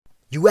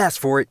You asked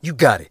for it, you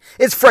got it.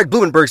 It's Fred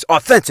Blumenberg's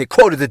authentic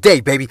quote of the day,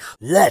 baby.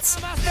 Let's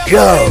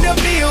go.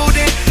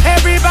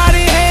 Everybody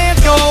hands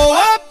go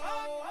up.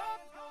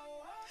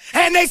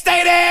 And they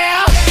stay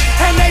there.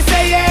 And they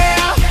say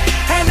yeah.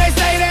 And they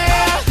stay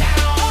there.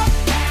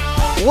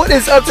 What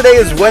is up? Today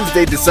is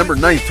Wednesday, December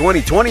 9th,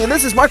 2020, and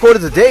this is my quote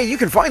of the day. You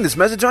can find this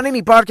message on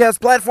any podcast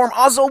platform.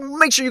 Also,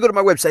 make sure you go to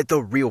my website,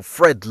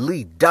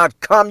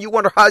 therealfredlee.com. You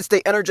wonder how I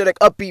stay energetic,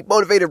 upbeat,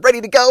 motivated, ready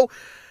to go?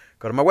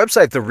 Go to my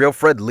website,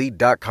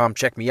 therealfredlee.com.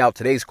 Check me out.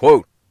 Today's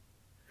quote.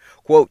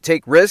 Quote,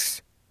 take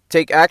risks,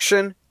 take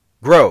action,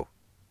 grow,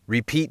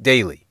 repeat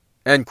daily.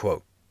 End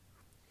quote.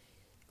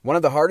 One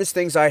of the hardest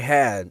things I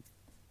had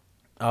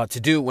to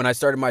do when I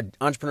started my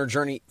entrepreneur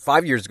journey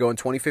 5 years ago in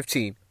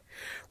 2015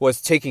 was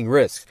taking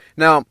risks.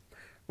 Now,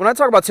 when I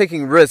talk about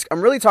taking risks,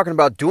 I'm really talking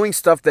about doing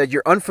stuff that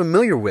you're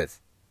unfamiliar with.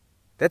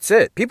 That's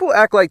it. People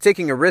act like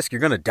taking a risk, you're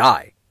going to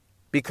die,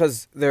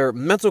 because their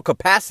mental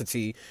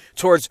capacity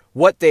towards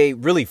what they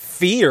really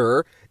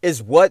fear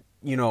is what,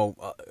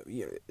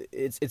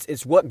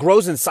 it's what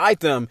grows inside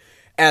them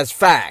as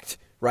fact,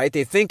 right?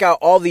 They think out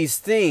all these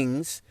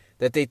things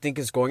that they think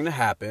is going to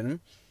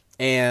happen,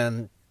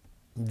 and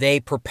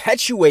they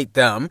perpetuate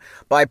them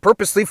by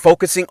purposely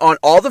focusing on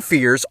all the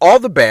fears, all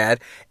the bad,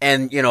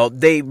 and,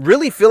 they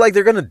really feel like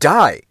they're going to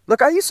die.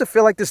 Look, I used to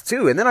feel like this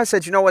too, and then I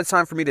said, you know what, it's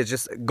time for me to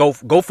just go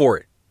for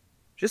it.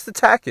 Just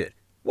attack it.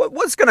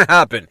 What's going to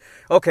happen?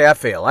 Okay, I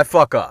fail. I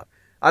fuck up.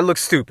 I look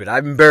stupid. I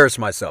embarrass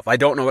myself. I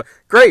don't know.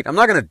 Great, I'm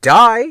not going to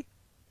die.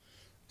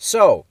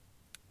 So,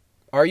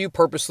 are you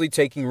purposely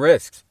taking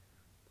risks?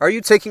 Are you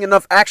taking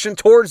enough action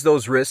towards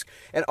those risks?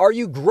 And are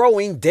you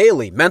growing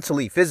daily,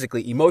 mentally,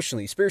 physically,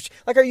 emotionally, spiritually?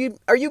 Like,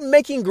 are you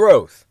making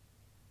growth?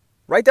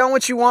 Write down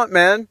what you want,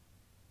 man.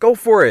 Go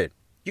for it.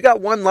 You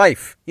got one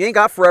life. You ain't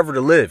got forever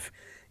to live.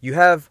 You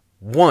have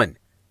one.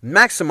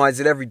 Maximize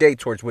it every day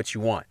towards what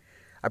you want.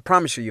 I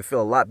promise you'll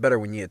feel a lot better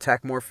when you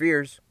attack more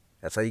fears.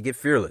 That's how you get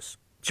fearless.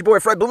 It's your boy,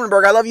 Fred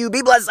Blumenberg. I love you.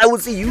 Be blessed. I will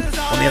see you on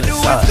the other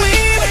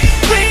side.